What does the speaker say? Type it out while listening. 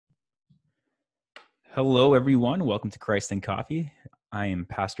Hello, everyone. Welcome to Christ and Coffee. I am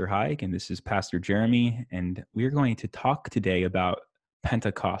Pastor Haig, and this is Pastor Jeremy, and we are going to talk today about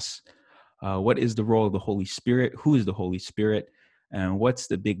Pentecost. What is the role of the Holy Spirit? Who is the Holy Spirit? And what's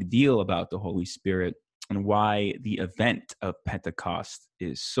the big deal about the Holy Spirit? And why the event of Pentecost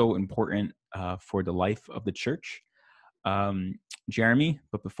is so important for the life of the church. Jeremy,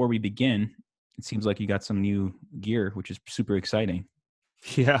 but before we begin, it seems like you got some new gear, which is super exciting.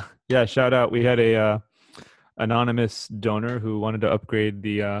 Yeah. Shout out. We had a anonymous donor who wanted to upgrade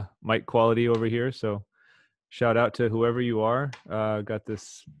the mic quality over here. So shout out to whoever you are. Got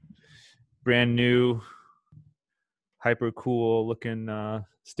this brand new, hyper cool looking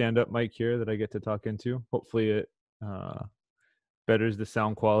stand-up mic here that I get to talk into. Hopefully it betters the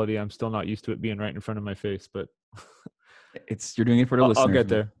sound quality. I'm still not used to it being right in front of my face, but You're doing it for the listeners. I'll get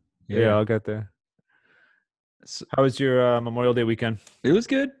there. Yeah, I'll get there. So, how was your Memorial Day weekend? It was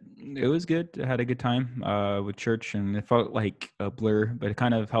good. I had a good time with church, and it felt like a blur, but it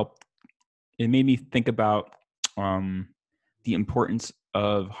kind of helped. It made me think about the importance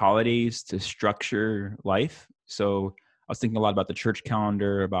of holidays to structure life. So I was thinking a lot about the church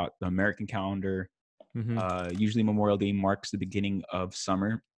calendar, about the American calendar. Mm-hmm. Usually Memorial Day marks the beginning of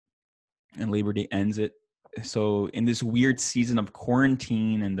summer, and Labor Day ends it. So in this weird season of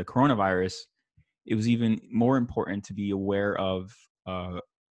quarantine and the coronavirus, it was even more important to be aware of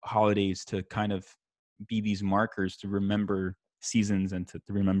holidays, to kind of be these markers to remember seasons and to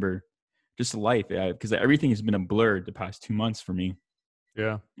remember just life, because everything has been a blur the past 2 months for me.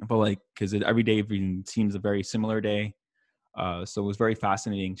 Yeah. But because every day seems a very similar day. So it was very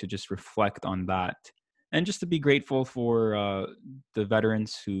fascinating to just reflect on that and just to be grateful for the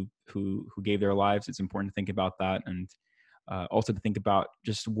veterans who gave their lives. It's important to think about that, and also to think about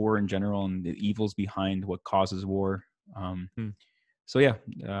just war in general and the evils behind what causes war. So yeah,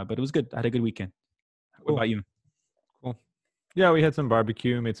 but it was good. I had a good weekend. Cool. What about you? Cool. Yeah, we had some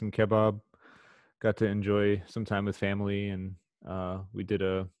barbecue, made some kebab, got to enjoy some time with family, and we did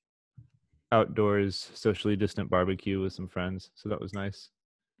a outdoors socially distant barbecue with some friends. So that was nice.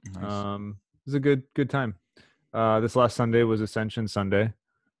 It was a good time. This last Sunday was Ascension Sunday.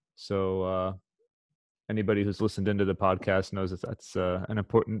 So anybody who's listened into the podcast knows that that's an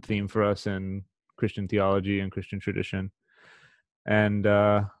important theme for us in Christian theology and Christian tradition. And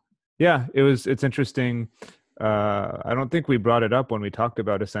it's interesting. I don't think we brought it up when we talked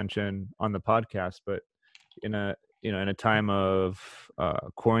about Ascension on the podcast, but in a time of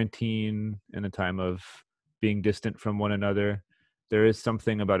quarantine, in a time of being distant from one another, there is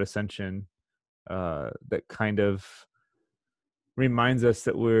something about Ascension that kind of reminds us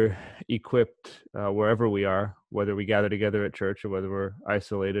that we're equipped wherever we are, whether we gather together at church or whether we're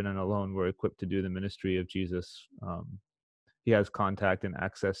isolated and alone, we're equipped to do the ministry of Jesus. He has contact and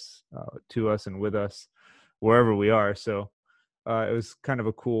access to us and with us wherever we are. So it was kind of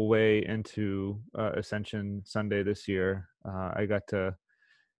a cool way into Ascension Sunday this year. I got to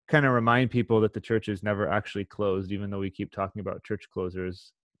kind of remind people that the church is never actually closed, even though we keep talking about church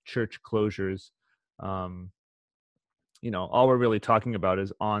closures. All we're really talking about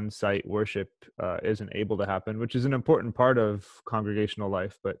is on-site worship isn't able to happen, which is an important part of congregational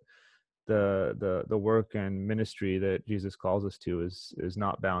life. But the work and ministry that Jesus calls us to is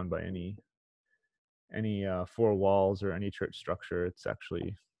not bound by any four walls or any church structure. It's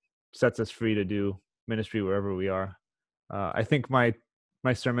actually sets us free to do ministry wherever we are. I think my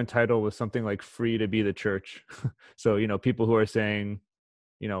sermon title was something like "Free to be the church." So people who are saying,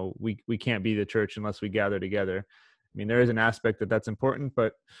 we can't be the church unless we gather together. I mean, there is an aspect that's important,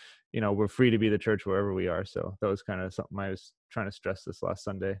 but we're free to be the church wherever we are. So that was kind of something I was trying to stress this last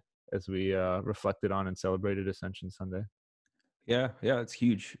Sunday as we reflected on and celebrated Ascension Sunday. Yeah, it's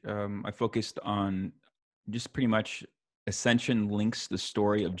huge. I focused on just pretty much Ascension links the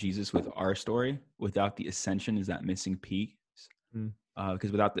story of Jesus with our story. Without the Ascension is that missing piece.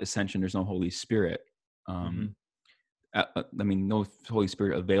 Because without the Ascension, there's no Holy Spirit. No Holy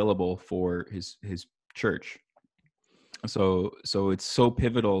Spirit available for his church. So it's so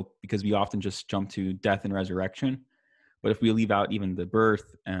pivotal because we often just jump to death and resurrection. But if we leave out even the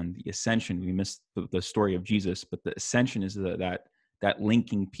birth and the ascension, we miss the story of Jesus. But the ascension is that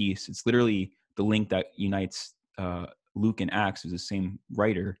linking piece. It's literally the link that unites Luke and Acts, who's the same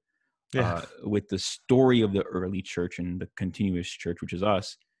writer, with the story of the early church and the continuous church, which is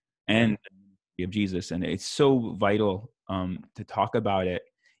us, and the story of Jesus. And it's so vital to talk about it,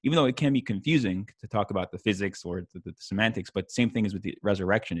 even though it can be confusing to talk about the physics or the semantics. But same thing is with the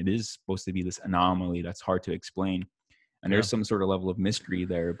resurrection. It is supposed to be this anomaly that's hard to explain. And there's some sort of level of mystery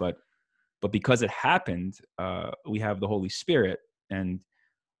there, but because it happened, we have the Holy Spirit, and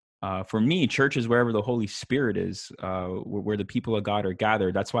For me, church is wherever the Holy Spirit is, where the people of God are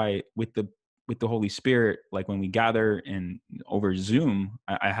gathered. That's why with the Holy Spirit, like when we gather in over Zoom,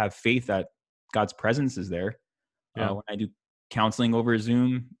 I have faith that God's presence is there. Yeah. When I do counseling over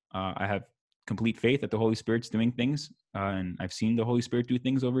Zoom, I have complete faith that the Holy Spirit's doing things, and I've seen the Holy Spirit do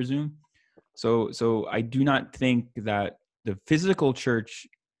things over Zoom. So I do not think that the physical church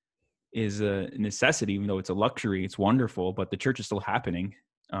is a necessity, even though it's a luxury. It's wonderful, but the church is still happening,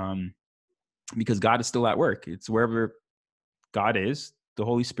 because God is still at work. It's wherever God is, the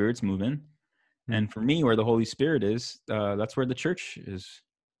Holy Spirit's moving. And for me, where the Holy Spirit is, that's where the church is.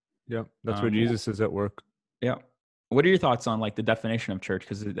 Yeah, that's where Jesus is at work. Yeah. What are your thoughts on like the definition of church?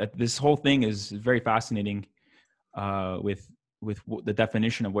 Because this whole thing is very fascinating, with the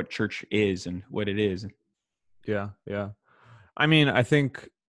definition of what church is and what it is. Yeah, yeah. I mean, I think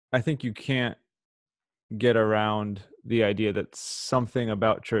you can't get around the idea that something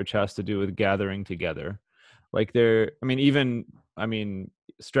about church has to do with gathering together. Like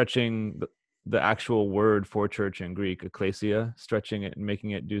stretching the actual word for church in Greek, ecclesia, stretching it and making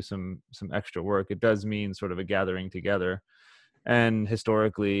it do some extra work. It does mean sort of a gathering together. And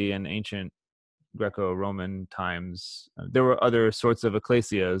historically, in ancient Greco-Roman times, there were other sorts of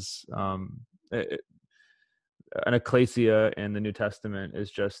ecclesias. An ecclesia in the New Testament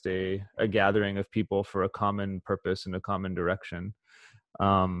is just a gathering of people for a common purpose and a common direction.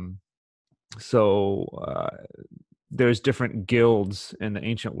 So there's different guilds in the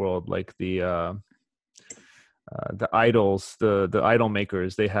ancient world, like the idols, the idol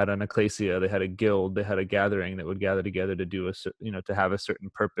makers. They had an ecclesia, they had a guild, they had a gathering that would gather together to do to have a certain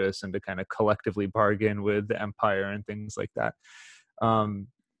purpose and to kind of collectively bargain with the empire and things like that.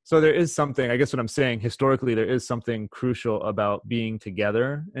 So there is something, I guess what I'm saying, historically, there is something crucial about being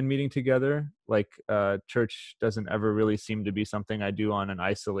together and meeting together. Like church doesn't ever really seem to be something I do on an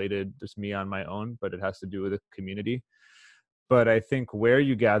isolated, just me on my own, but it has to do with a community. But I think where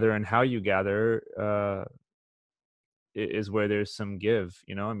you gather and how you gather is where there's some give.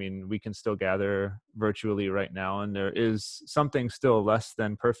 I mean, we can still gather virtually right now, and there is something still less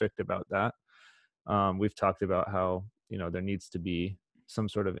than perfect about that. We've talked about how, there needs to be some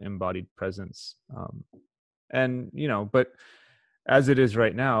sort of embodied presence. But as it is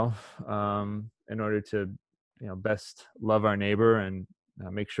right now, in order to, best love our neighbor and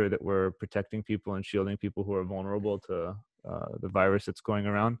make sure that we're protecting people and shielding people who are vulnerable to the virus that's going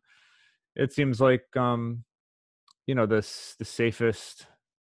around, it seems like, the safest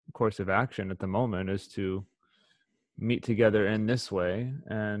course of action at the moment is to meet together in this way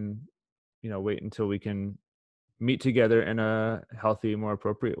and, wait until we can meet together in a healthy, more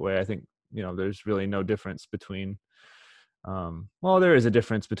appropriate way. I think, there's really no difference between, there is a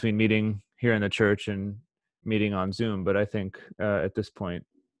difference between meeting here in the church and meeting on Zoom, but I think at this point,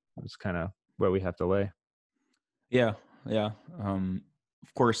 it's kind of where we have to lay. Yeah. Yeah.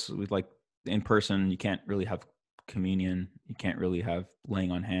 Of course, with like in person, you can't really have communion. You can't really have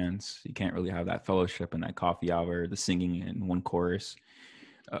laying on hands. You can't really have that fellowship and that coffee hour, the singing in one chorus.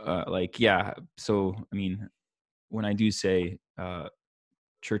 Yeah. So, I mean, when I do say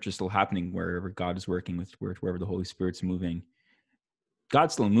church is still happening wherever God is working, with wherever the Holy Spirit's moving,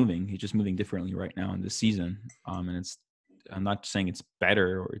 God's still moving. He's just moving differently right now in this season. And I'm not saying it's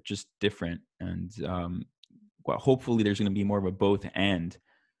better or just different. And hopefully there's going to be more of a both and,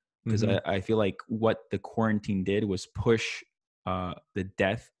 because I feel like what the quarantine did was push the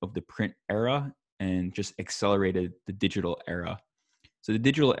death of the print era and just accelerated the digital era. So the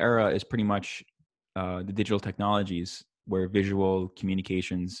digital era is pretty much the digital technologies where visual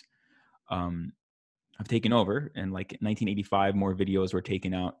communications have taken over. And like 1985, more videos were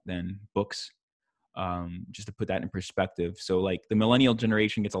taken out than books, just to put that in perspective. So like the millennial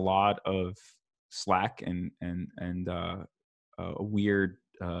generation gets a lot of slack and weird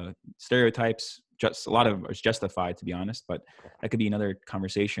stereotypes. Just a lot of it's justified, to be honest, but that could be another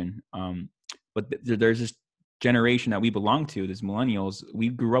conversation. But there's this generation that we belong to, these millennials. We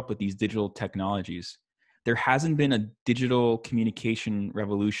grew up with these digital technologies. There hasn't been a digital communication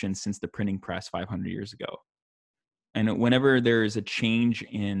revolution since the printing press 500 years ago. And whenever there is a change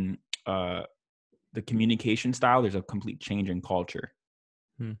in the communication style, there's a complete change in culture.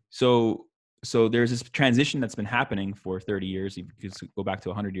 So there's this transition that's been happening for 30 years. You could go back to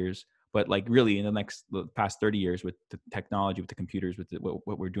 100 years, but like really in the past 30 years with the technology, with the computers, with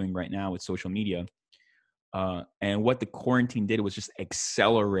what we're doing right now with social media. And what the quarantine did was just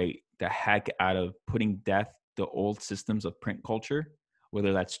accelerate the heck out of putting death the old systems of print culture,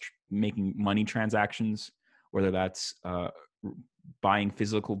 whether that's making money transactions, whether that's buying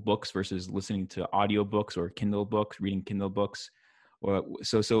physical books versus listening to audiobooks or Kindle books, reading Kindle books,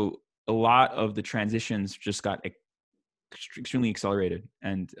 So a lot of the transitions just got extremely accelerated.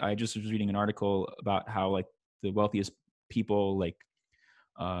 And I just was reading an article about how like the wealthiest people, like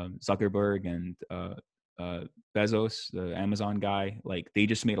Zuckerberg and Bezos, the Amazon guy, like they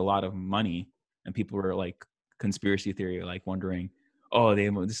just made a lot of money, and people were like conspiracy theory, like wondering, oh,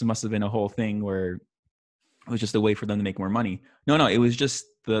 this must have been a whole thing where it was just a way for them to make more money. No, it was just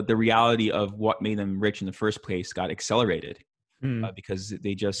the reality of what made them rich in the first place got accelerated Hmm. because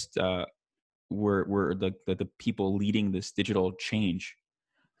they just were the people leading this digital change.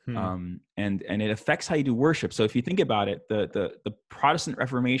 Hmm. And it affects how you do worship. So if you think about it, the Protestant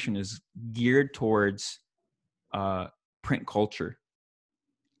Reformation is geared towards print culture.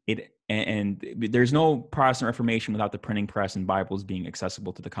 And there's no Protestant Reformation without the printing press and Bibles being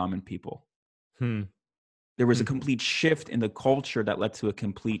accessible to the common people. Hmm. There was a Hmm. complete shift in the culture that led to a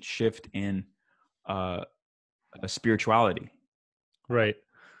complete shift in spirituality. Right.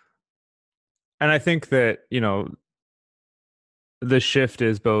 And I think that, the shift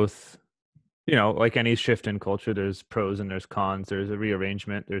is both, like any shift in culture, there's pros and there's cons, there's a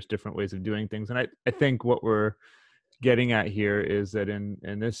rearrangement, there's different ways of doing things. And I think what we're getting at here is that in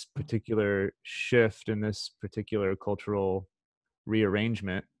this particular shift, in this particular cultural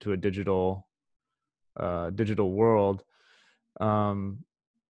rearrangement to a digital world, um,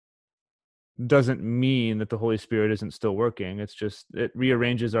 doesn't mean that the Holy Spirit isn't still working. It's just it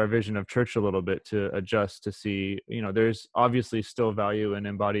rearranges our vision of church a little bit to adjust to see, there's obviously still value in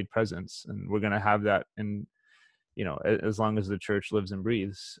embodied presence, and we're going to have that in, as long as the church lives and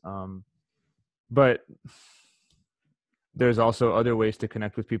breathes. But there's also other ways to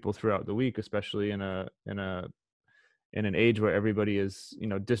connect with people throughout the week, especially in an age where everybody is,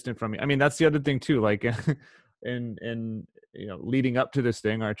 distant from me. I mean, that's the other thing too. Like in leading up to this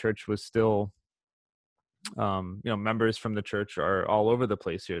thing, our church was still, members from the church are all over the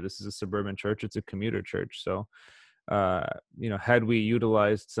place here. This is a suburban church. It's a commuter church. So, had we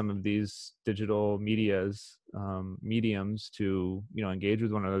utilized some of these digital mediums to, engage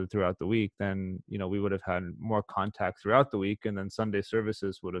with one another throughout the week, then, we would have had more contact throughout the week. And then Sunday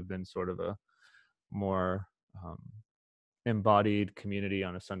services would have been sort of a more, embodied community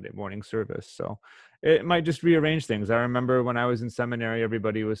on a Sunday morning service. So it might just rearrange things. I remember when I was in seminary,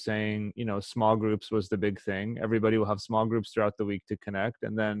 everybody was saying, small groups was the big thing. Everybody will have small groups throughout the week to connect,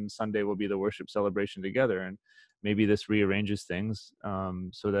 and then Sunday will be the worship celebration together. And maybe this rearranges things,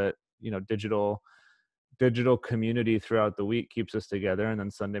 so that, digital community throughout the week keeps us together, and then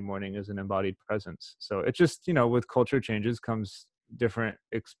Sunday morning is an embodied presence. So it just, with culture changes comes different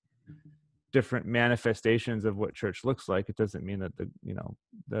manifestations of what church looks like. It doesn't mean that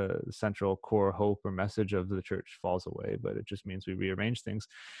the central core hope or message of the church falls away, but it just means we rearrange things.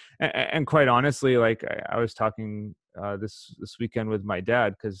 And quite honestly, like I was talking this weekend with my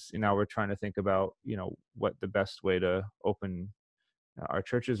dad, because we're trying to think about what the best way to open our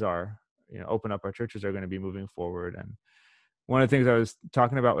churches are, open up our churches are going to be moving forward. And one of the things I was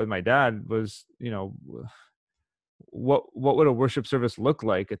talking about with my dad was, what would a worship service look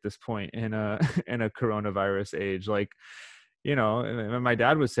like at this point in a in a coronavirus age? Like, and my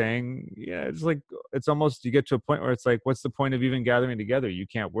dad was saying, yeah, it's like, it's almost, you get to a point where it's like, what's the point of even gathering together? You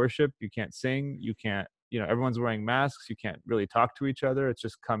can't worship, you can't sing, you can't, everyone's wearing masks, you can't really talk to each other. It's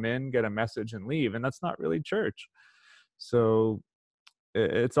just come in, get a message, and leave. And that's not really church. So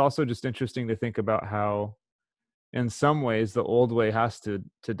it's also just interesting to think about how, in some ways, the old way has to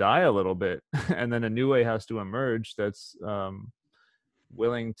die a little bit, and then a new way has to emerge that's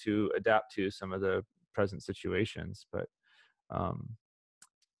willing to adapt to some of the present situations. But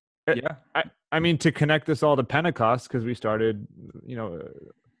Yeah. I mean, to connect this all to Pentecost, because we started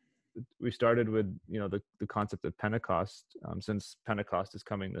with the concept of Pentecost, since Pentecost is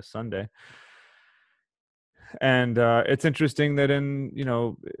coming this Sunday. And it's interesting that in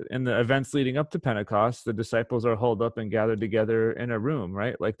the events leading up to Pentecost, the disciples are holed up and gathered together in a room,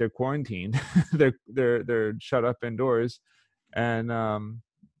 right? Like they're quarantined, they're shut up indoors, and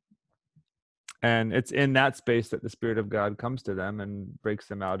it's in that space that the Spirit of God comes to them and breaks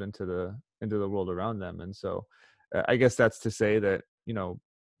them out into the world around them. And so, I guess that's to say that no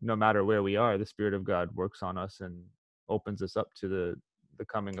matter where we are, the Spirit of God works on us and opens us up to the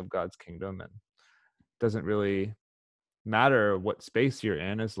coming of God's kingdom, and doesn't really matter what space you're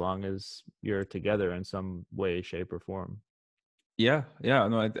in as long as you're together in some way, shape, or form. Yeah.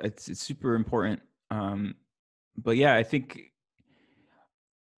 No, it's super important. But yeah, I think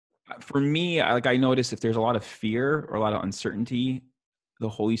for me, I notice if there's a lot of fear or a lot of uncertainty, the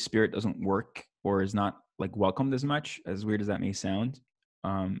Holy Spirit doesn't work or is not like welcomed as much, as weird as that may sound.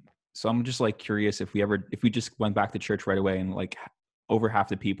 So I'm just like curious if we just went back to church right away and like over half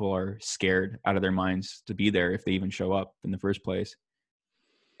the people are scared out of their minds to be there if they even show up in the first place.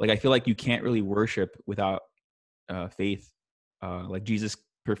 Like, I feel like you can't really worship without faith. Like Jesus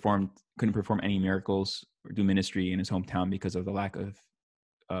couldn't perform any miracles or do ministry in his hometown because of the lack of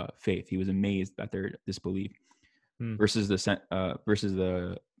faith. He was amazed at their disbelief. Versus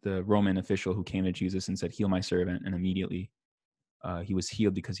the Roman official who came to Jesus and said, "Heal my servant," and immediately he was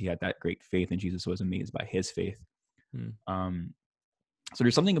healed because he had that great faith, and Jesus was amazed by his faith. So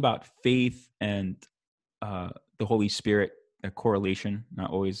there's something about faith and the Holy Spirit, a correlation, not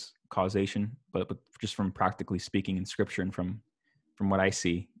always causation, but just from practically speaking in Scripture and from what I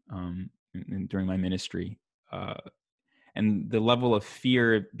see during my ministry, and the level of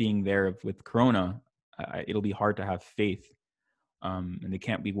fear being there with Corona, it'll be hard to have faith, and they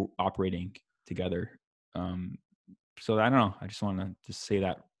can't be operating together. So I don't know. I just want to just say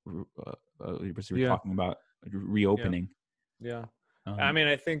that as you're talking about reopening. Yeah. I mean,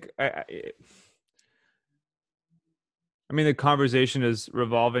 I think I mean, the conversation is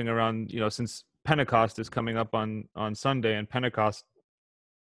revolving around, since Pentecost is coming up on Sunday, and Pentecost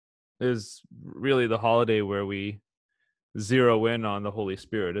is really the holiday where we zero in on the Holy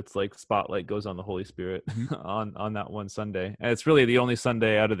Spirit. It's like spotlight goes on the Holy Spirit on that one Sunday. And it's really the only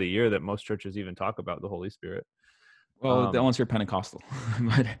Sunday out of the year that most churches even talk about the Holy Spirit. Well, unless you're Pentecostal.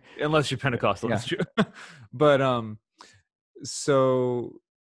 But, unless you're Pentecostal, yeah. That's true. But so,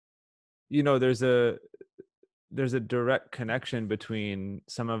 there's a direct connection between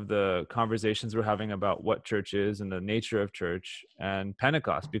some of the conversations we're having about what church is and the nature of church and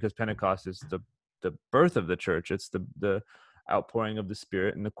Pentecost, because Pentecost is the birth of the church. It's the outpouring of the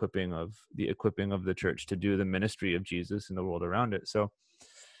Spirit and equipping of the church to do the ministry of Jesus in the world around it. So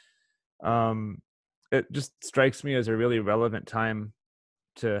it just strikes me as a really relevant time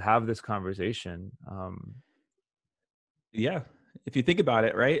to have this conversation. Yeah. If you think about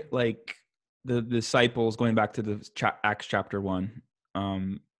it, right? Like the disciples, going back to the Acts chapter 1,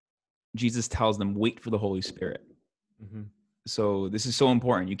 Jesus tells them, wait for the Holy Spirit. So this is so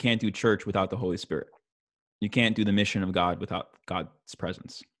important. You can't do church without the Holy Spirit. You can't do the mission of God without God's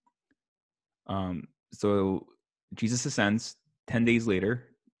presence. So Jesus ascends. 10 days later,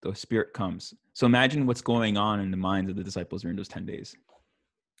 the Spirit comes. So imagine what's going on in the minds of the disciples during those 10 days.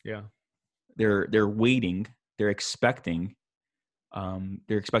 Yeah. They're waiting. They're expecting.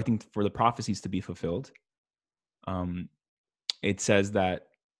 They're expecting for the prophecies to be fulfilled. It says that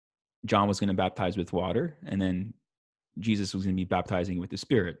John was going to baptize with water, and then Jesus was going to be baptizing with the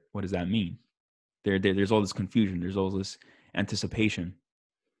Spirit. What does that mean? There's all this confusion. There's all this anticipation.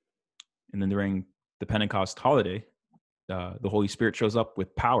 And then during the Pentecost holiday, the Holy Spirit shows up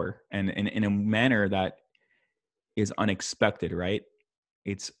with power and in a manner that is unexpected, right?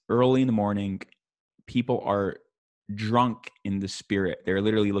 It's early in the morning. People are drunk in the Spirit. They're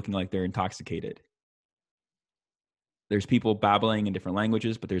literally looking like they're intoxicated. There's people babbling in different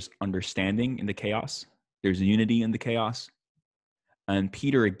languages, but there's understanding in the chaos. There's unity in the chaos. And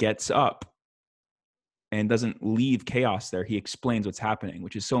Peter gets up and doesn't leave chaos there. He explains what's happening,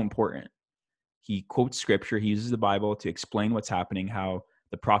 which is so important. He quotes scripture. He uses the Bible to explain what's happening, how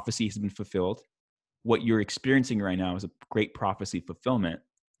the prophecy has been fulfilled. What you're experiencing right now is a great prophecy fulfillment,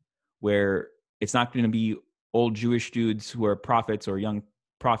 where it's not going to be old Jewish dudes who are prophets or young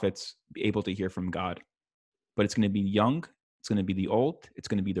prophets able to hear from God, but it's going to be young. It's going to be the old. It's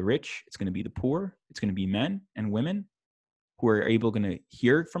going to be the rich. It's going to be the poor. It's going to be men and women who are going to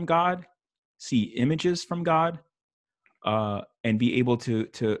hear from God, see images from God, and be able to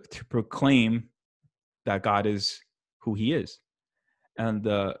proclaim that God is who he is. And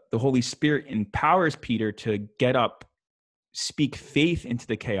the Holy Spirit empowers Peter to get up, speak faith into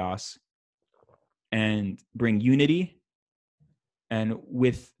the chaos, and bring unity. And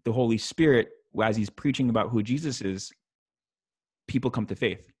with the Holy Spirit, as he's preaching about who Jesus is, people come to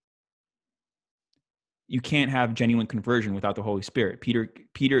faith. You can't have genuine conversion without the Holy Spirit.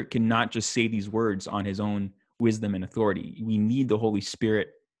 Peter cannot just say these words on his own wisdom and authority. We need the Holy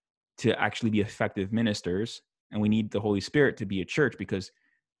Spirit to actually be effective ministers, and we need the Holy Spirit to be a church, because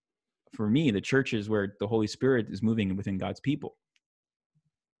for me, the church is where the Holy Spirit is moving within God's people.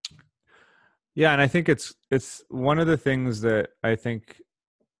 Yeah, and I think it's one of the things that I think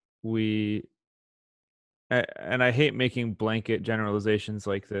and I hate making blanket generalizations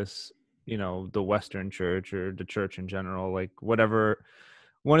like this, the Western church or the church in general, like whatever.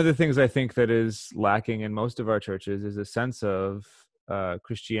 One of the things I think that is lacking in most of our churches is a sense of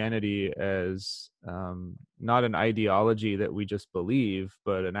Christianity as not an ideology that we just believe,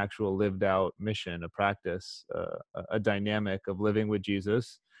 but an actual lived out mission, a practice, a dynamic of living with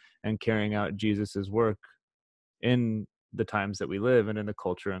Jesus and carrying out Jesus's work in the times that we live and in the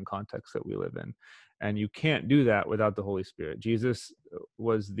culture and context that we live in. And you can't do that without the Holy Spirit. Jesus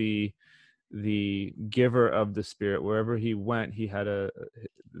was the giver of the Spirit. Wherever he went, he had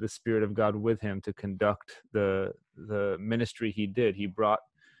the Spirit of God with him to conduct the ministry he did. He brought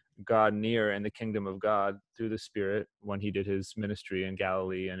God near in the kingdom of God through the Spirit when he did his ministry in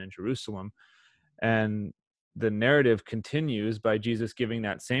Galilee and in Jerusalem. And the narrative continues by Jesus giving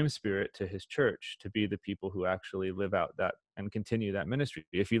that same Spirit to his church to be the people who actually live out that and continue that ministry.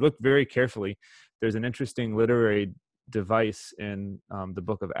 If you look very carefully, there's an interesting literary device in the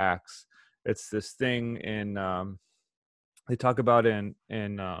book of Acts. It's this thing in they talk about in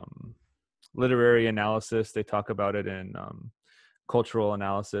literary analysis. They talk about it in cultural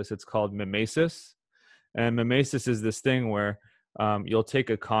analysis. It's called mimesis. And mimesis is this thing where you'll take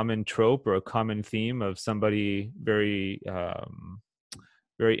a common trope or a common theme of somebody very,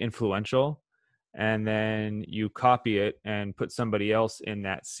 very influential, and then you copy it and put somebody else in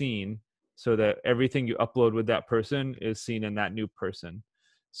that scene so that everything you upload with that person is seen in that new person.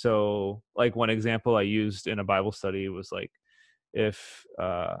 So like one example I used in a Bible study was like, if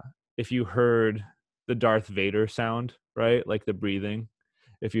you heard the Darth Vader sound, right? Like the breathing,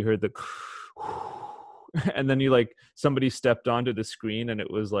 if you heard the and then you like somebody stepped onto the screen and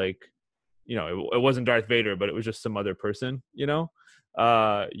it was like, it wasn't Darth Vader, but it was just some other person,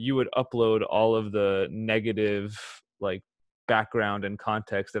 you would upload all of the negative like background and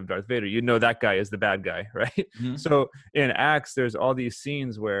context of Darth Vader. That guy is the bad guy, right? Mm-hmm. So in Acts, there's all these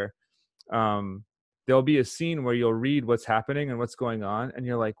scenes where there'll be a scene where you'll read what's happening and what's going on, and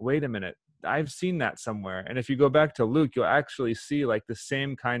you're like, wait a minute, I've seen that somewhere. And if you go back to Luke, you'll actually see like the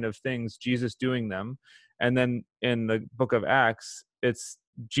same kind of things, Jesus doing them. And then in the book of Acts, it's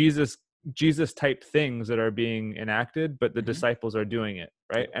Jesus type things that are being enacted, but the disciples are doing it,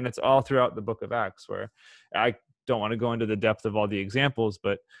 right? And it's all throughout the book of Acts, where I don't want to go into the depth of all the examples,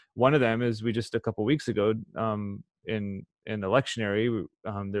 but one of them is we just a couple weeks ago in the lectionary,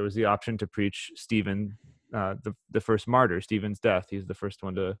 there was the option to preach Stephen, the first martyr, Stephen's death. He's the first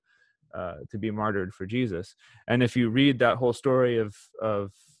one to be martyred for Jesus. And if you read that whole story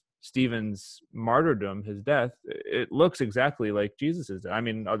of Stephen's martyrdom, his death, it looks exactly like Jesus's. I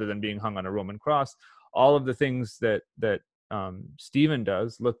mean, other than being hung on a Roman cross, all of the things that Stephen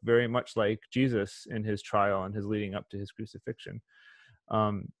does look very much like Jesus in his trial and his leading up to his crucifixion.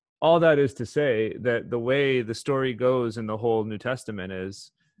 All that is to say that the way the story goes in the whole New Testament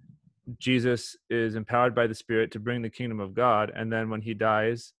is Jesus is empowered by the Spirit to bring the kingdom of God, and then when he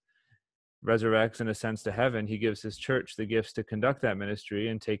dies, resurrects and ascends to heaven, he gives his church the gifts to conduct that ministry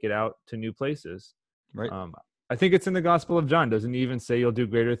and take it out to new places. Right. I think it's in the Gospel of John. Doesn't he even say you'll do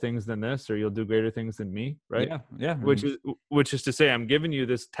greater things than this, or you'll do greater things than me? Right. Yeah. Which is to say, I'm giving you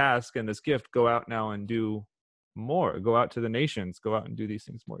this task and this gift. Go out now and do more. Go out to the nations. Go out and do these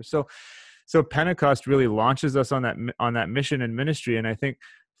things more. So Pentecost really launches us on that mission and ministry. And I think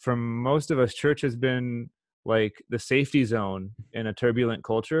for most of us, church has been like the safety zone in a turbulent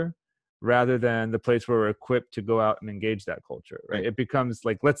culture, rather than the place where we're equipped to go out and engage that culture, right? It becomes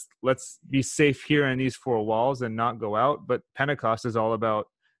like, let's be safe here in these four walls and not go out. But Pentecost is all about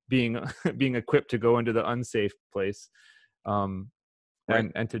being equipped to go into the unsafe place, and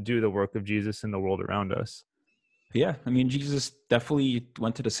to do the work of Jesus in the world around us. Yeah, I mean, Jesus definitely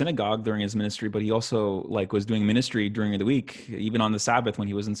went to the synagogue during his ministry, but he also was doing ministry during the week, even on the Sabbath when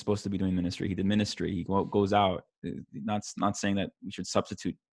he wasn't supposed to be doing ministry. He did ministry. He goes out. Not saying that we should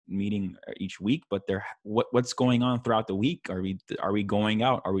substitute meeting each week, but what's going on throughout the week? Are we going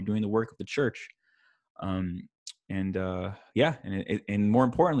out? Are we doing the work of the church? And more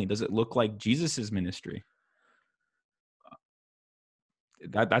importantly, does it look like Jesus's ministry?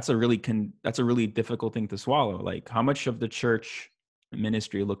 That's a really difficult thing to swallow. Like, how much of the church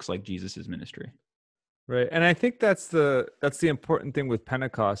ministry looks like Jesus's ministry? Right. And I think that's the important thing with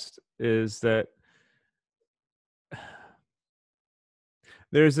Pentecost, is that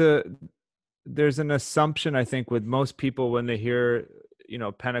there's an assumption, I think, with most people when they hear,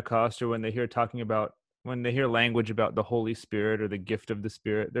 Pentecost, or when they hear language about the Holy Spirit or the gift of the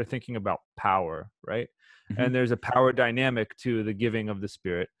Spirit, they're thinking about power, right? Mm-hmm. And there's a power dynamic to the giving of the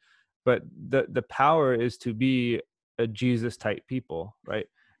Spirit. But the power is to be a Jesus type people, right?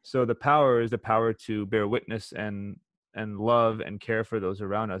 So the power is the power to bear witness and love and care for those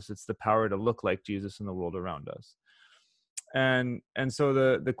around us. It's the power to look like Jesus in the world around us. And so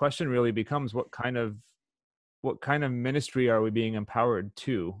the question really becomes, what kind of ministry are we being empowered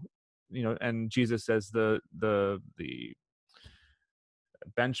to? And Jesus says the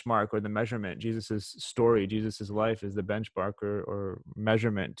benchmark or the measurement, Jesus's story, Jesus's life is the benchmark or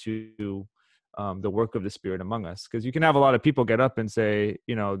measurement to the work of the Spirit among us. Because you can have a lot of people get up and say,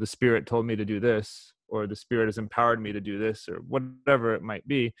 the Spirit told me to do this, or the Spirit has empowered me to do this, or whatever it might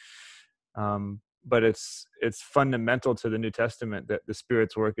be. But it's fundamental to the New Testament that the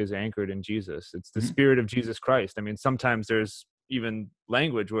Spirit's work is anchored in Jesus. It's the Spirit of Jesus Christ. I mean, sometimes there's even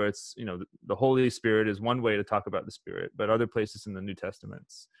language where it's, the Holy Spirit is one way to talk about the Spirit, but other places in the New Testament,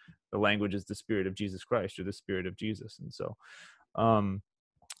 the language is the Spirit of Jesus Christ, or the Spirit of Jesus. And so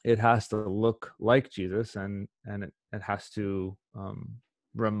it has to look like Jesus, and it has to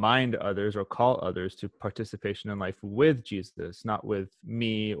remind others or call others to participation in life with Jesus, not with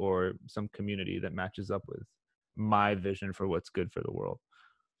me or some community that matches up with my vision for what's good for the world.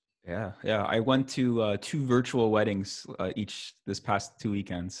 Yeah. I went to 2 virtual weddings this past 2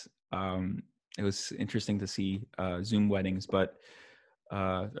 weekends. It was interesting to see Zoom weddings, but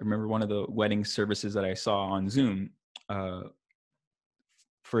I remember one of the wedding services that I saw on Zoom.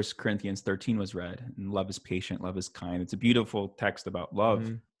 1 Corinthians 13 was read, and love is patient, love is kind. It's a beautiful text about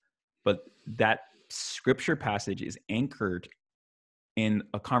love, but that scripture passage is anchored in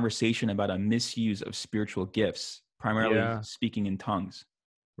a conversation about a misuse of spiritual gifts, primarily speaking in tongues.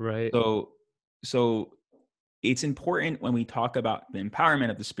 Right. So it's important when we talk about the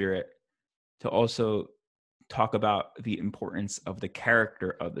empowerment of the Spirit to also talk about the importance of the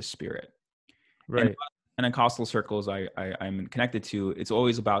character of the Spirit. Right. And Pentecostal circles I'm connected to, it's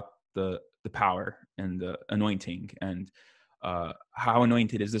always about the power and the anointing, and how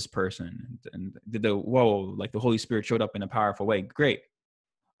anointed is this person, and did the Holy Spirit showed up in a powerful way. Great.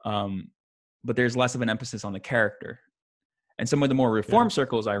 But there's less of an emphasis on the character. And some of the more reformed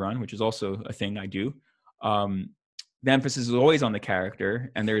circles I run, which is also a thing I do, the emphasis is always on the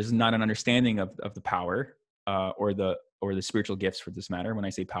character, and there's not an understanding of the power or the spiritual gifts, for this matter. When I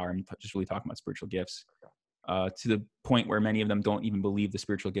say power, I'm just really talking about spiritual gifts, to the point where many of them don't even believe the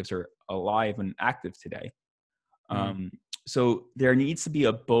spiritual gifts are alive and active today. So there needs to be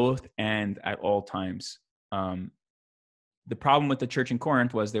a both and at all times. The problem with the church in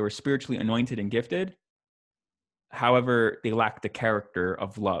Corinth was they were spiritually anointed and gifted. However, they lacked the character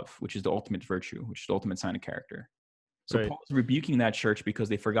of love, which is the ultimate virtue, which is the ultimate sign of character. So Paul's rebuking that church because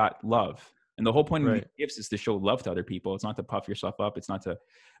they forgot love. And the whole point of these gifts is to show love to other people. It's not to puff yourself up. It's not to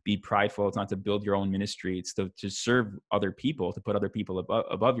be prideful. It's not to build your own ministry. It's to serve other people, to put other people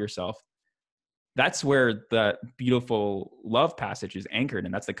above yourself. That's where the beautiful love passage is anchored,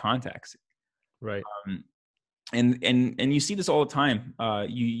 and that's the context. Right. And you see this all the time.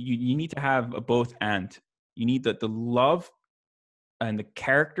 You need to have a both and. You need the love and the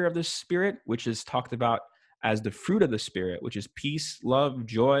character of the Spirit, which is talked about as the fruit of the Spirit, which is peace, love,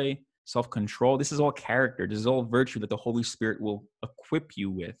 joy, self-control. This is all character. This is all virtue that the Holy Spirit will equip you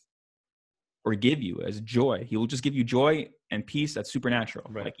with or give you as joy. He will just give you joy and peace that's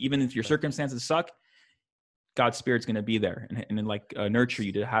supernatural. Right. Like, even if your circumstances suck, God's Spirit's going to be there and nurture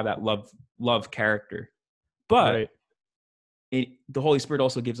you to have that love character. But the Holy Spirit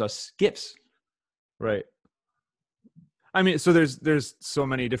also gives us gifts. Right. I mean, so there's so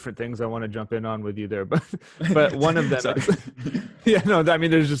many different things I want to jump in on with you there, but one of them is, I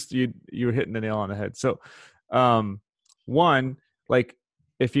mean, there's just, you were hitting the nail on the head. So, one, like,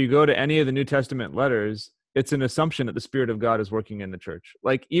 if you go to any of the New Testament letters, it's an assumption that the Spirit of God is working in the church.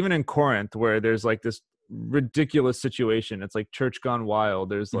 Like, even in Corinth, where there's like this ridiculous situation, it's like church gone wild.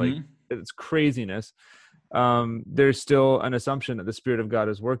 There's like, it's craziness. There's still an assumption that the Spirit of God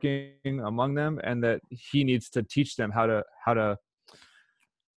is working among them, and that he needs to teach them how to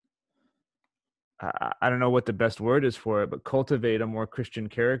I don't know what the best word is for it, but cultivate a more Christian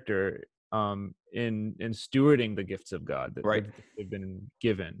character in stewarding the gifts of God that they've been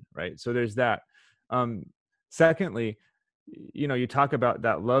given. Right. So there's that. Secondly, you talk about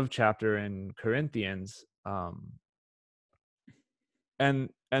that love chapter in Corinthians, and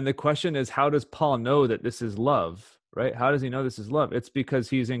the question is, how does Paul know that this is love, right? How does he know this is love? It's because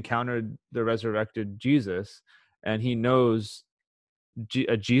he's encountered the resurrected Jesus, and he knows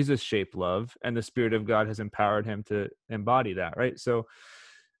a Jesus-shaped love, and the Spirit of God has empowered him to embody that, right? So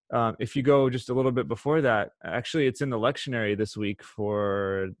if you go just a little bit before that, actually, it's in the lectionary this week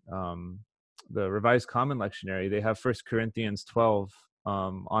for the Revised Common Lectionary. They have 1 Corinthians 12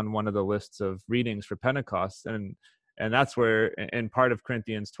 on one of the lists of readings for Pentecost, and that's where, in part of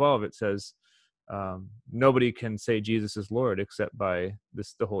Corinthians 12, it says, nobody can say Jesus is Lord except by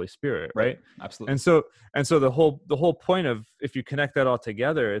the Holy Spirit, right? Absolutely. And so the whole point of, if you connect that all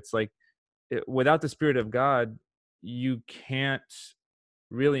together, it's like, without the Spirit of God, you can't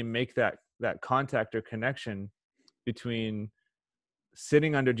really make that contact or connection between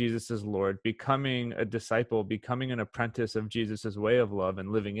sitting under Jesus as Lord, becoming a disciple, becoming an apprentice of Jesus's way of love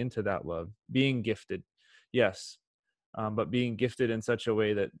and living into that love, being gifted. Yes. But being gifted in such a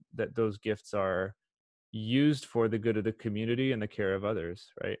way that those gifts are used for the good of the community and the care of others,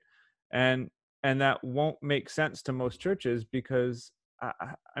 right? And that won't make sense to most churches because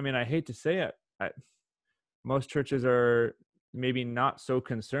I mean, I hate to say it, most churches are maybe not so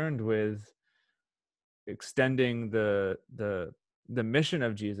concerned with extending the mission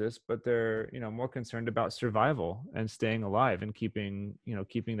of Jesus, but they're, more concerned about survival and staying alive and keeping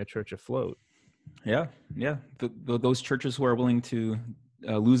the church afloat. Yeah, yeah. Those churches who are willing to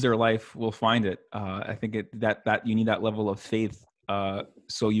lose their life will find it. I think that you need that level of faith,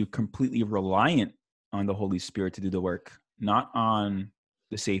 so you completely reliant on the Holy Spirit to do the work, not on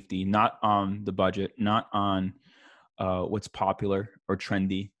the safety, not on the budget, not on what's popular or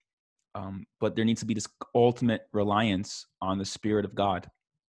trendy, but there needs to be this ultimate reliance on the Spirit of God.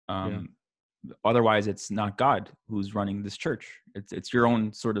 Yeah. Otherwise, it's not God who's running this church. It's your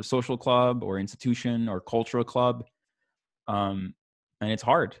own sort of social club or institution or cultural club, and it's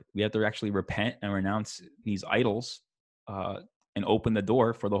hard. We have to actually repent and renounce these idols, and open the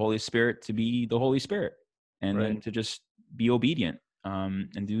door for the Holy Spirit to be the Holy Spirit, and Right. then to just be obedient,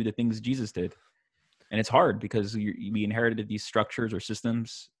 and do the things Jesus did. And it's hard because we inherited these structures or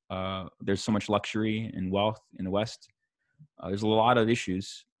systems. There's so much luxury and wealth in the West. There's a lot of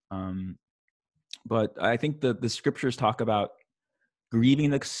issues. But I think the scriptures talk about grieving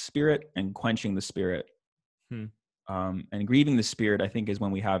the Spirit and quenching the Spirit. Hmm. And grieving the Spirit, I think, is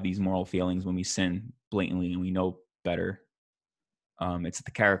when we have these moral failings, when we sin blatantly and we know better. It's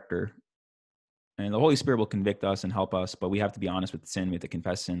the character. And the Holy Spirit will convict us and help us, but we have to be honest with sin. We have to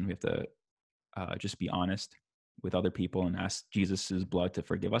confess sin. We have to just be honest with other people and ask Jesus' blood to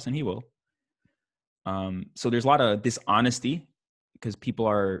forgive us, and he will. So there's a lot of dishonesty because people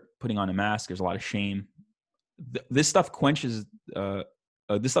are putting on a mask. There's a lot of shame. This stuff quenches,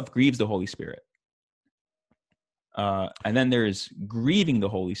 this stuff grieves the Holy Spirit. And then there's grieving the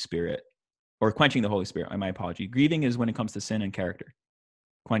Holy Spirit, or quenching the Holy Spirit. My apology. Grieving is when it comes to sin and character.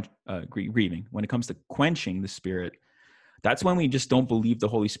 Grieving. When it comes to quenching the Spirit, that's when we just don't believe the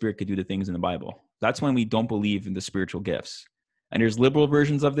Holy Spirit could do the things in the Bible. That's when we don't believe in the spiritual gifts. And there's liberal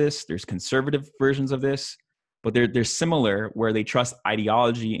versions of this. There's conservative versions of this. But they're similar, where they trust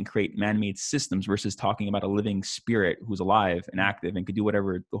ideology and create man-made systems versus talking about a living spirit who's alive and active and could do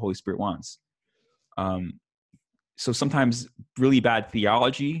whatever the Holy Spirit wants. So sometimes really bad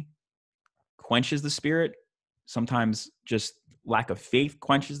theology quenches the Spirit. Sometimes just lack of faith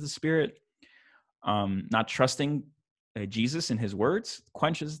quenches the Spirit. Not trusting Jesus and his words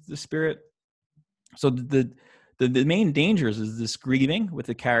quenches the Spirit. So the main dangers is this grieving with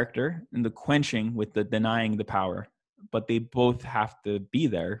the character and the quenching with the denying the power. But they both have to be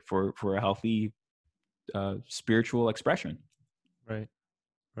there for a healthy spiritual expression. Right.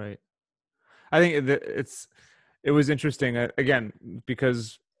 Right. I think it was interesting, again,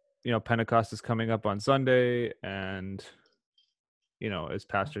 because Pentecost is coming up on Sunday, and as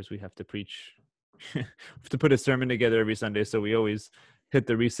pastors we have to preach. We have to put a sermon together every Sunday, so we always hit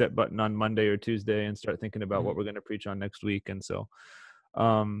the reset button on Monday or Tuesday and start thinking about what we're going to preach on next week. And so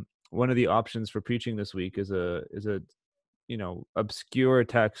one of the options for preaching this week is a obscure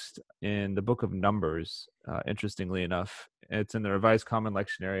text in the book of Numbers. Interestingly enough, it's in the Revised Common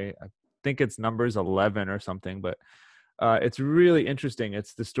Lectionary. I think it's Numbers 11 or something, but it's really interesting.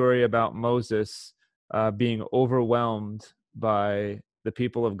 It's the story about Moses being overwhelmed by the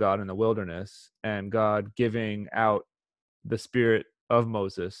people of God in the wilderness, and God giving out the spirit of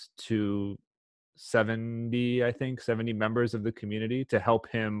Moses to 70 members of the community to help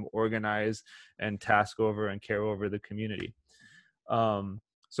him organize and task over and care over the community.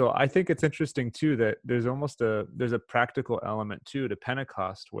 So I think it's interesting too that there's a practical element too to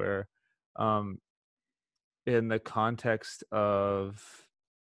Pentecost, where in the context of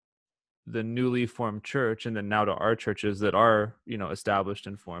the newly formed church, and then now to our churches that are established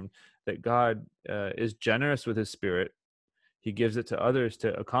and formed, that God is generous with his Spirit. He gives it to others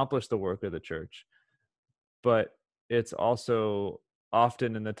to accomplish the work of the church. But it's also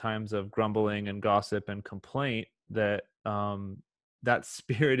often in the times of grumbling and gossip and complaint that that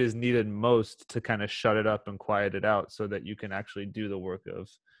Spirit is needed most to kind of shut it up and quiet it out, so that you can actually do the work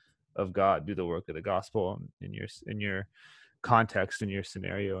of God, do the work of the gospel in your context, in your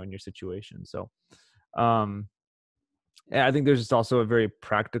scenario, in your situation. So I think there's just also a very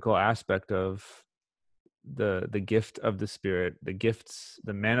practical aspect of the gift of the Spirit,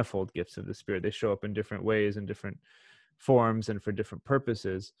 the manifold gifts of the Spirit. They show up in different ways, in different forms, and for different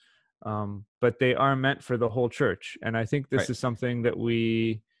purposes. but they are meant for the whole church. And I think this Right. is something that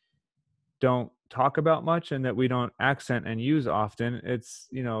we don't talk about much and that we don't accent and use often. It's,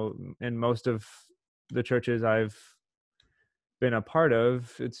 in most of the churches I've been a part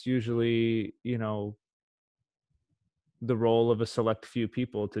of, it's usually, the role of a select few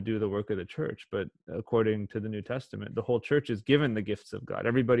people to do the work of the church. But according to the New Testament, the whole church is given the gifts of God.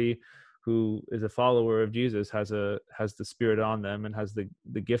 Everybody who is a follower of Jesus has the Spirit on them and has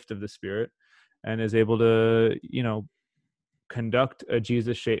the gift of the Spirit, and is able to, conduct a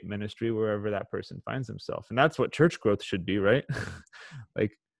Jesus-shaped ministry wherever that person finds himself. And that's what church growth should be, right?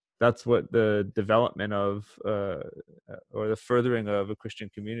 Like, that's what the development of or the furthering of a Christian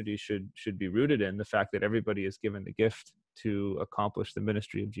community should be rooted in, the fact that everybody is given the gift to accomplish the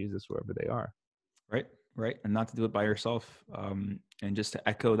ministry of Jesus wherever they are. Right. Right. And not to do it by yourself. And just to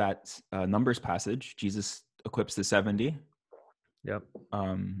echo that Numbers passage, Jesus equips the 70 Yep.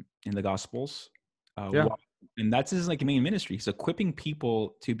 in the Gospels. Yeah. And that's his like main ministry. He's equipping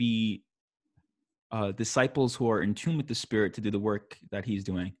people to be disciples who are in tune with the Spirit to do the work that he's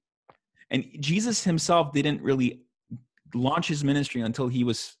doing. And Jesus himself didn't really launch his ministry until he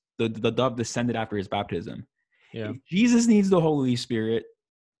was the dove descended after his baptism. Yeah. Jesus needs the Holy Spirit,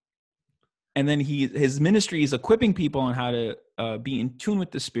 and then his ministry is equipping people on how to be in tune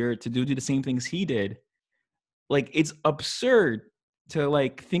with the Spirit to do the same things he did. Like, it's absurd to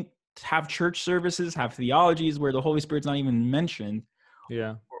like have church services, have theologies where the Holy Spirit's not even mentioned,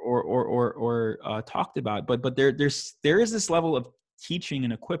 Yeah. or talked about. But there is this level of teaching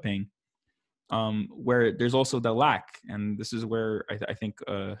and equipping where there's also the lack, and this is where I think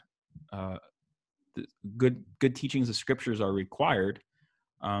good teachings of scriptures are required.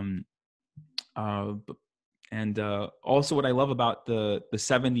 And also what I love about the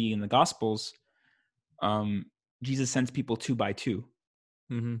 70 in the Gospels, Jesus sends people 2 by 2.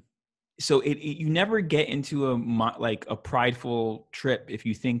 Mm-hmm. So you never get into a prideful trip if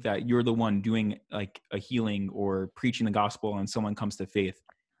you think that you're the one doing like a healing or preaching the gospel and someone comes to faith.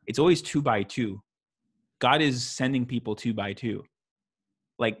 It's always 2 by 2. God is sending people 2 by 2.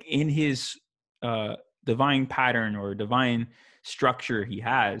 Like, in his divine pattern or divine structure he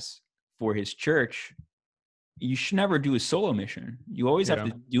has for his church, you should never do a solo mission. You always have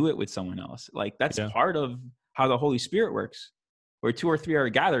Yeah. to do it with someone else. Like, that's Yeah. part of how the Holy Spirit works. Where 2 or 3 are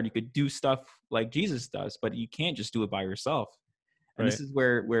gathered, you could do stuff like Jesus does, but you can't just do it by yourself. And Right. this is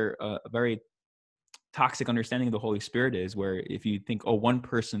where a very toxic understanding of the Holy Spirit is, where if you think, oh, one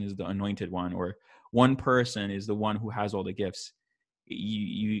person is the anointed one, or one person is the one who has all the gifts,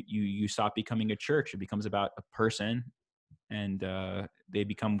 you stop becoming a church. It becomes about a person, and they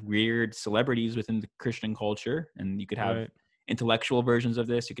become weird celebrities within the Christian culture. And you could have Right. intellectual versions of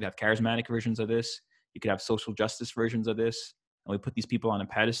this. You could have charismatic versions of this. You could have social justice versions of this. And we put these people on a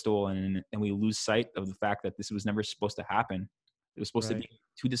pedestal, and we lose sight of the fact that this was never supposed to happen. It was supposed to Right. be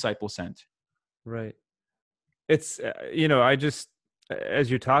 2 disciples sent. Right. It's I just, as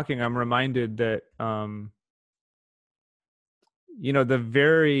you're talking, I'm reminded that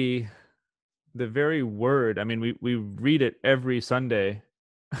the very word, I mean, we read it every Sunday.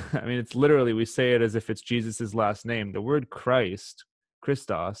 I mean, it's literally, we say it as if it's Jesus's last name. The word Christ,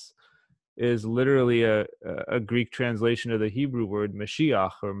 Christos, is literally a Greek translation of the Hebrew word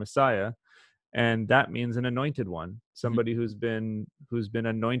Mashiach, or Messiah, and that means an anointed one, somebody who's been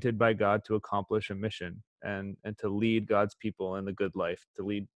anointed by God to accomplish a mission, and to lead God's people in the good life, to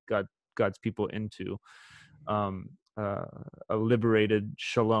lead God's people into a liberated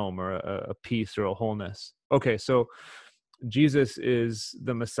shalom, or a peace, or a wholeness. Okay, so Jesus is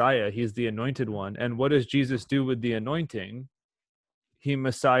the Messiah. He's the anointed one. And what does Jesus do with the anointing? He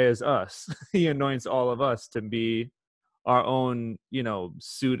Messiahs us. He anoints all of us to be our own,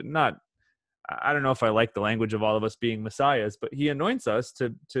 suit. Not, I don't know if I like the language of all of us being messiahs, but he anoints us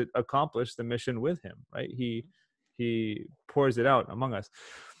to accomplish the mission with him, right? He pours it out among us.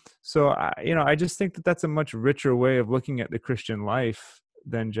 So I just think that that's a much richer way of looking at the Christian life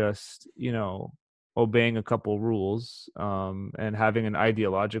than just, obeying a couple rules, and having an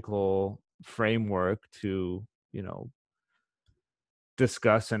ideological framework to,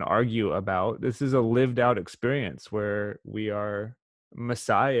 discuss and argue about. This is a lived out experience where we are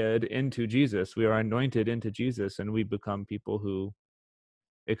messiahed into Jesus. We are anointed into Jesus, and we become people who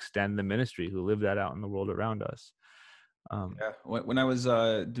extend the ministry, who live that out in the world around us. Yeah. When I was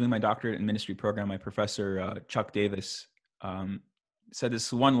doing my doctorate in ministry program, my professor, Chuck Davis, said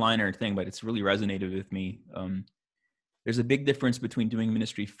this one-liner thing, but it's really resonated with me. There's a big difference between doing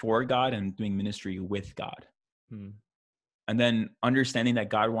ministry for God and doing ministry with God. And then understanding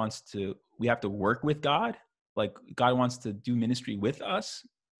that we have to work with God. Like, God wants to do ministry with us.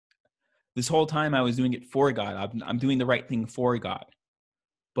 this whole time I was doing it for God. I'm doing the right thing for God.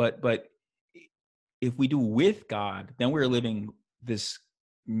 But if we do with God, then we're living this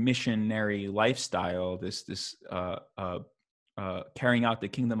missionary lifestyle, this carrying out the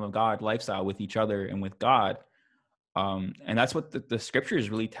kingdom of God lifestyle with each other and with God. And that's what the scripture is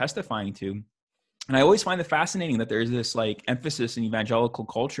really testifying to. And I always find it fascinating that there's this like emphasis in evangelical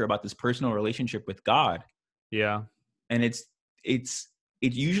culture about this personal relationship with God. Yeah. And it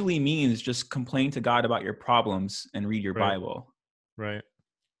usually means just complain to God about your problems and read your Right. Bible. Right.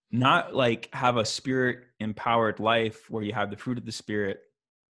 Not like have a spirit empowered life where you have the fruit of the spirit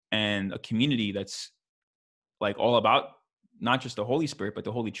and a community that's like all about not just the Holy Spirit, but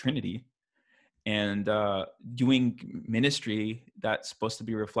the Holy Trinity, and doing ministry that's supposed to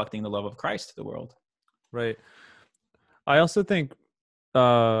be reflecting the love of Christ to the world. Right. I also think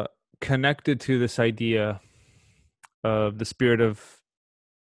connected to this idea of the spirit of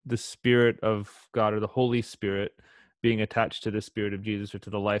God, or the Holy Spirit being attached to the spirit of Jesus, or to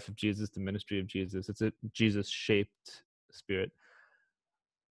the life of Jesus, the ministry of Jesus. It's a Jesus shaped spirit.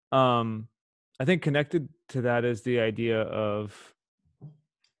 I think connected to that is the idea of,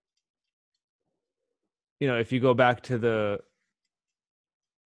 if you go back to the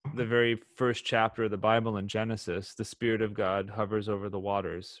very first chapter of the Bible in Genesis, the Spirit of God hovers over the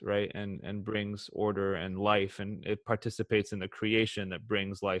waters, right? And brings order and life, and it participates in the creation that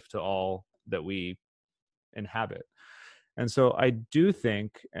brings life to all that we inhabit. And so I do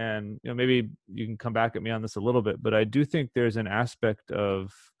think, and maybe you can come back at me on this a little bit, but I do think there's an aspect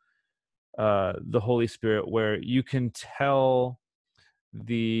of the Holy Spirit where you can tell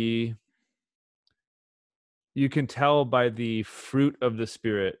by the fruit of the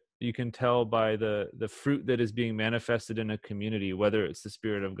Spirit. You can tell by the fruit that is being manifested in a community, whether it's the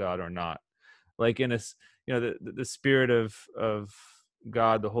Spirit of God or not. Like in the Spirit of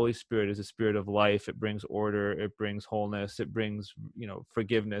God, the Holy Spirit, is a spirit of life. It brings order, it brings wholeness, it brings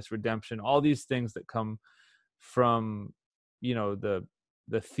forgiveness, redemption, all these things that come from the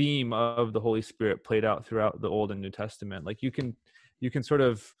theme of the Holy Spirit played out throughout the Old and New Testament. Like you can sort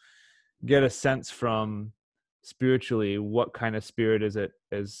of get a sense from spiritually what kind of spirit is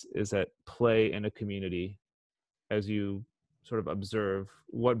at play in a community, as you sort of observe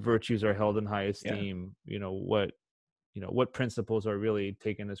what virtues are held in high esteem. What principles are really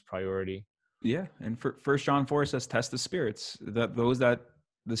taken as priority. Yeah, and for First John 4 says, "Test the spirits." That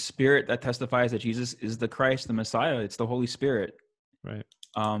the spirit that testifies that Jesus is the Christ, the Messiah, it's the Holy Spirit. Right.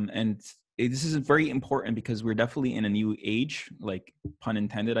 And this is very important because we're definitely in a new age, like pun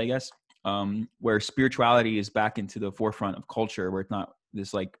intended, I guess, where spirituality is back into the forefront of culture, where it's not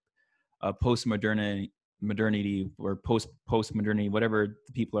this like modernity or post-modernity, whatever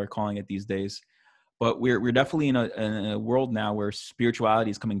the people are calling it these days. But we're definitely in a world now where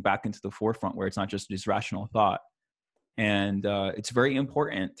spirituality is coming back into the forefront, where it's not just this rational thought. And it's very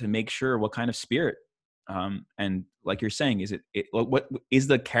important to make sure what kind of spirit, and like you're saying, what is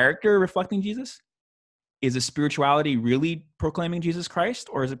the character reflecting Jesus? Is the spirituality really proclaiming Jesus Christ,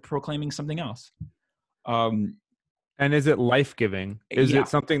 or is it proclaiming something else? And is it life-giving? Is Yeah. it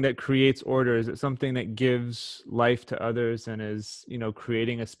something that creates order? Is it something that gives life to others and is,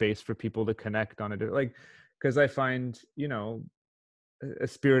 creating a space for people to connect on it? Like, because I find, a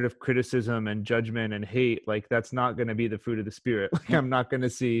spirit of criticism and judgment and hate, like that's not going to be the fruit of the Spirit. Like I'm not going to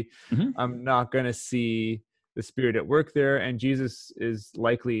see the Spirit at work there. And Jesus is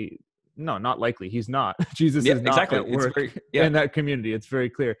likely, no, not likely. He's not. Jesus Yeah, is not exactly. at It's work very, yeah. in that community. It's very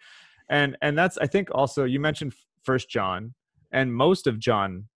clear. And that's, I think also you mentioned First John, and most of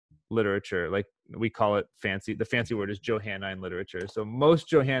John literature, like we call it the fancy word is Johannine literature. So most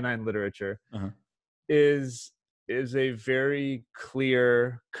Johannine literature Uh-huh. is a very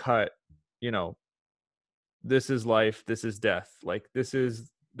clear cut, this is life, this is death, like this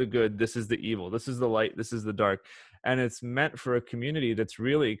is the good, this is the evil, this is the light, this is the dark. And it's meant for a community that's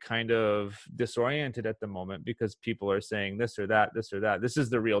really kind of disoriented at the moment because people are saying this or that, this or that. This is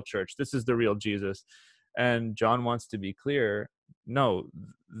the real church, this is the real Jesus. And John wants to be clear, no,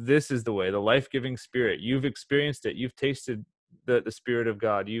 this is the way, the life-giving Spirit. You've experienced it, you've tasted the Spirit of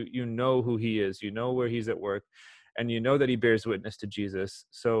God. You know who he is, you know where he's at work, and you know that he bears witness to Jesus.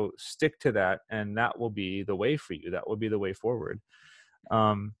 So stick to that, and that will be the way for you. That will be the way forward.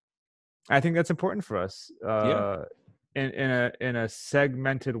 I think that's important for us. Yeah. In a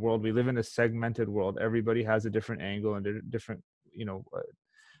segmented world, we live in a segmented world. Everybody has a different angle and a different,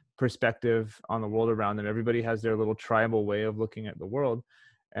 perspective on the world around them. Everybody has their little tribal way of looking at the world.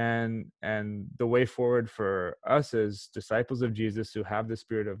 And the way forward for us as disciples of Jesus who have the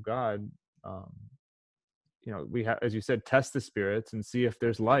Spirit of God, we have, as you said, test the spirits and see if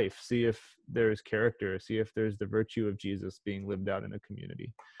there's life, see if there's character, see if there's the virtue of Jesus being lived out in a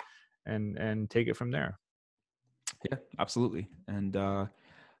community, and take it from there. Yeah, absolutely. And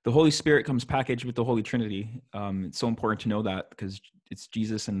the Holy Spirit comes packaged with the Holy Trinity. It's so important to know that, because it's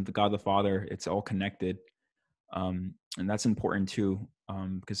Jesus and the God the Father. It's all connected. And that's important too,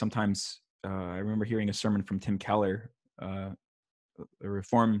 because sometimes I remember hearing a sermon from Tim Keller, a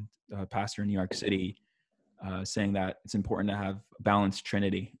Reformed pastor in New York City, saying that it's important to have a balanced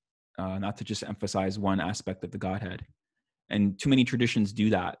Trinity, not to just emphasize one aspect of the Godhead. And too many traditions do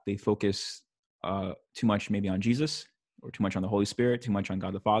that. They focus too much maybe on Jesus, or too much on the Holy Spirit, too much on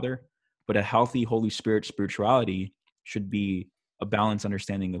God the Father. But a healthy Holy Spirit spirituality should be a balanced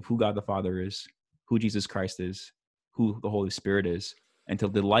understanding of who God the Father is, who Jesus Christ is, who the Holy Spirit is, and to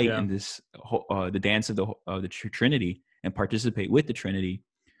delight in this the dance of the Trinity and participate with the Trinity.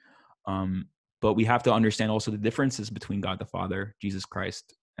 But we have to understand also the differences between God the Father, Jesus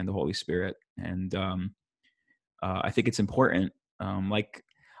Christ, and the Holy Spirit. And I think it's important. Like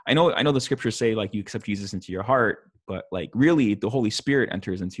I know the scriptures say like you accept Jesus into your heart, but like really the Holy Spirit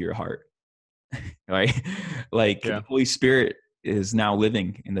enters into your heart, right? Like the Holy Spirit is now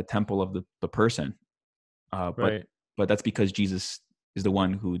living in the temple of the person. But that's because Jesus is the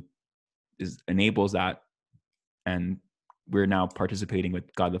one who enables that, and we're now participating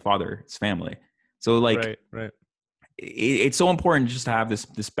with God the Father, his family. So like it's so important just to have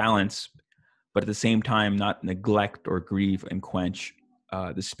this balance, but at the same time not neglect or grieve and quench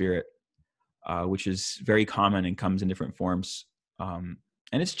the Spirit, which is very common and comes in different forms. And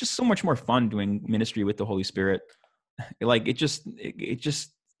it's just so much more fun doing ministry with the Holy Spirit. Like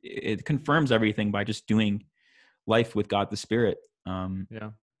it confirms everything by just doing life with God the Spirit.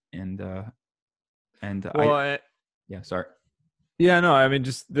 Sorry. Yeah, no, I mean,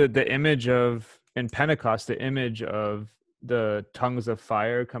 just the image of, in Pentecost, the image of the tongues of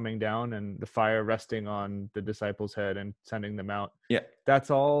fire coming down and the fire resting on the disciples' head and sending them out. Yeah.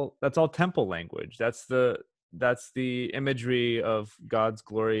 That's all temple language. That's the imagery of God's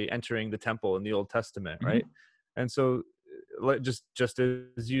glory entering the temple in the Old Testament, right? And so just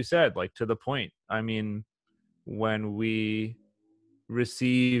as you said, like to the point, I mean, when we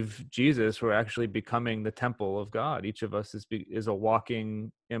receive Jesus, we're actually becoming the temple of God. Each of us is a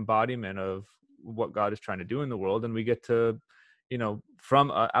walking embodiment of what God is trying to do in the world, and we get to,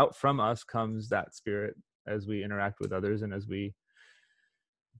 from out from us comes that Spirit as we interact with others and as we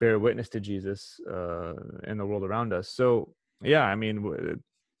bear witness to Jesus in the world around us. So yeah, I mean,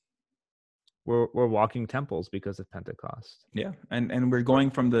 we're walking temples because of Pentecost. Yeah, and we're going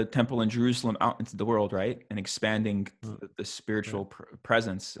from the temple in Jerusalem out into the world, right? And expanding the spiritual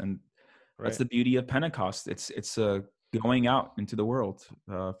presence, and that's the beauty of Pentecost. It's going out into the world,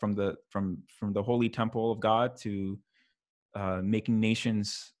 from the holy temple of God to making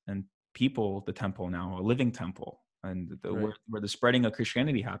nations and people the temple now, a living temple. And where the spreading of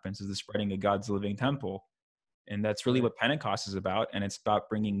Christianity happens is the spreading of God's living temple, and that's really what Pentecost is about. And it's about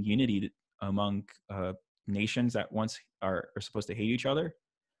bringing unity among nations that once are supposed to hate each other,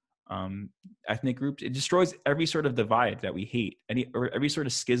 ethnic groups. It destroys every sort of divide that we hate, every sort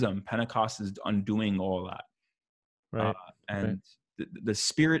of schism. Pentecost is undoing all that. The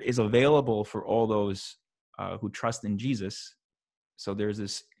Spirit is available for all those who trust in Jesus. So there's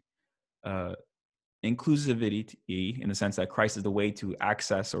this inclusivity in the sense that Christ is the way to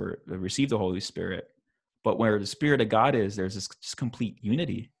access or receive the Holy Spirit. But where the Spirit of God is, there's this just complete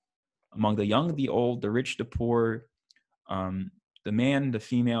unity among the young, the old, the rich, the poor, the man, the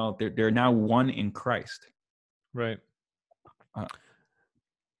female. They're now one in Christ. Right.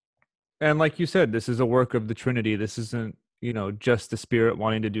 And like you said, this is a work of the Trinity. This isn't, just the Spirit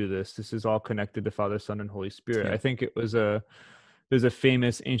wanting to do this. This is all connected to Father, Son, and Holy Spirit. Yeah. I think there's a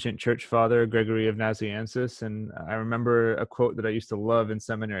famous ancient church father, Gregory of Nazianzus, and I remember a quote that I used to love in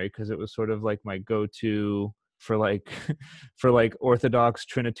seminary because it was sort of like my go-to for like Orthodox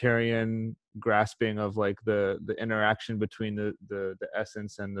Trinitarian grasping of like the interaction between the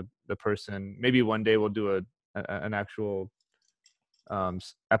essence and the person. Maybe one day we'll do an actual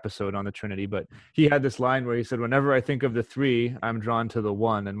episode on the Trinity, but he had this line where he said, whenever I think of the three, I'm drawn to the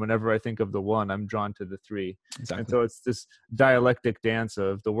one, and whenever I think of the one, I'm drawn to the three. Exactly. And so it's this dialectic dance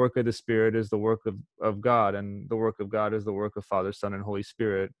of the work of the Spirit is the work of God, and the work of God is the work of Father, Son, and Holy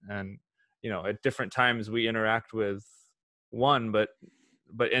Spirit. And at different times we interact with one, but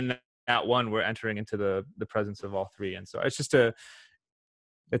in that one we're entering into the presence of all three. And so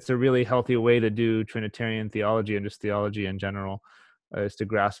it's a really healthy way to do Trinitarian theology and just theology in general, is to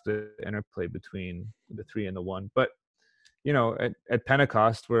grasp the interplay between the three and the one. But at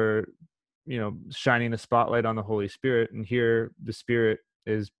Pentecost, we're shining a spotlight on the Holy Spirit. And here the Spirit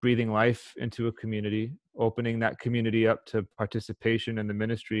is breathing life into a community, opening that community up to participation in the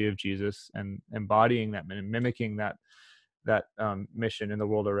ministry of Jesus, and embodying that, mimicking that mission in the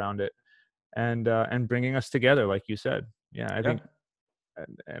world around it, and bringing us together, like you said. Yeah, I Yeah. think,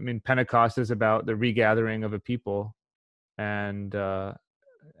 I mean, Pentecost is about the regathering of a people, and to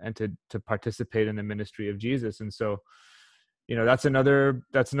participate in the ministry of Jesus. And so, that's another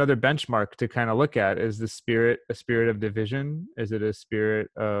benchmark to kind of look at. Is the Spirit a spirit of division? Is it a spirit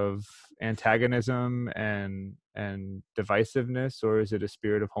of antagonism and divisiveness, or is it a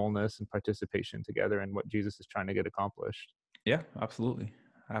spirit of wholeness and participation together in what Jesus is trying to get accomplished? Yeah, absolutely.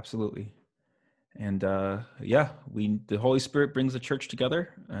 Absolutely. And the Holy Spirit brings the church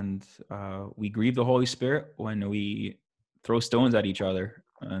together, and we grieve the Holy Spirit when we throw stones at each other,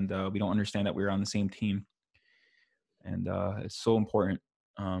 and we don't understand that we're on the same team. And it's so important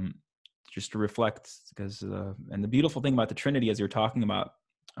just to reflect, because and the beautiful thing about the Trinity, as you're talking about,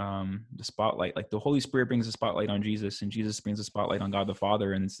 the spotlight, like the Holy Spirit brings the spotlight on Jesus, and Jesus brings the spotlight on God the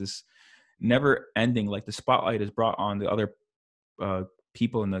Father, and it's this never ending, like the spotlight is brought on the other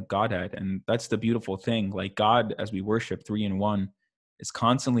people in the Godhead. And that's the beautiful thing. Like God, as we worship three in one, is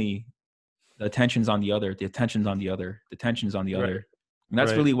constantly, the attention's on the other, the attention's on the other, the attention's on the Right. other. And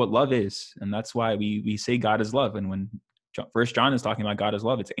that's Right. really what love is. And that's why we say God is love. And when First John is talking about God is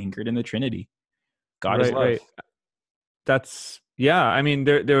love, it's anchored in the Trinity. God is love. Right. That's, yeah. I mean,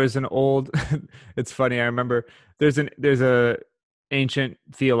 there was an old, it's funny. I remember there's a ancient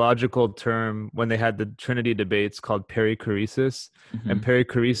theological term when they had the Trinity debates called perichoresis. And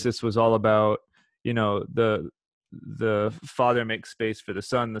perichoresis was all about, the Father makes space for the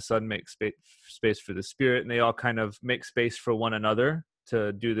Son makes space for the Spirit, and they all kind of make space for one another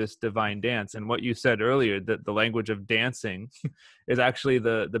to do this divine dance. And what you said earlier, that the language of dancing is actually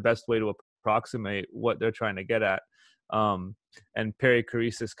the best way to approximate what they're trying to get at. And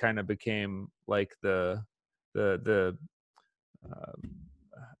perichoresis kind of became like the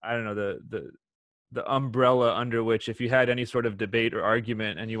I don't know, the umbrella under which, if you had any sort of debate or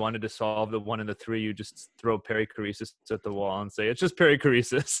argument and you wanted to solve the one and the three, you just throw perichoresis at the wall and say it's just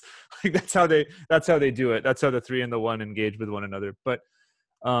perichoresis. Like that's how they do it. That's how the three and the one engage with one another. But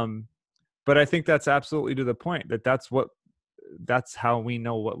I think that's absolutely to the point, that's how we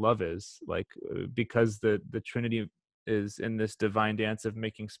know what love is. Like, because the Trinity is in this divine dance of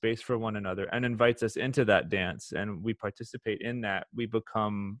making space for one another and invites us into that dance, and we participate in that, we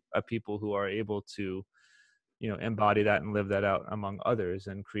become a people who are able to, embody that and live that out among others,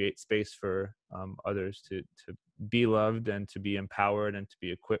 and create space for others to be loved and to be empowered and to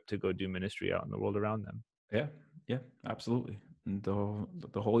be equipped to go do ministry out in the world around them. Yeah, absolutely. And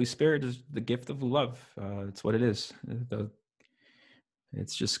the Holy Spirit is the gift of love. It's what it is.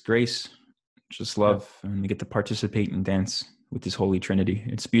 It's just grace, just love, and we get to participate and dance with this Holy Trinity.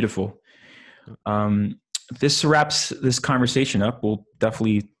 It's beautiful. This wraps this conversation up. We'll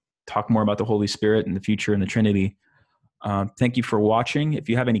definitely talk more about the Holy Spirit in the future and the Trinity. Thank you for watching. If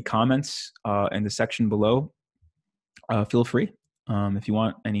you have any comments in the section below, feel free. If you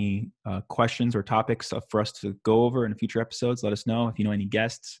want any questions or topics for us to go over in future episodes, let us know. If you know any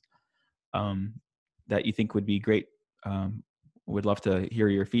guests that you think would be great, we'd love to hear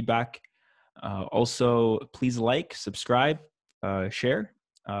your feedback. Also, please like, subscribe, share,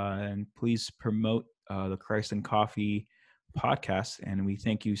 and please promote the Christ and Coffee podcast. And we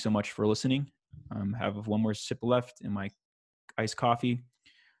thank you so much for listening. Have one more sip left in my iced coffee.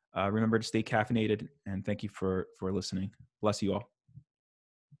 Remember to stay caffeinated, and thank you for listening. Bless you all.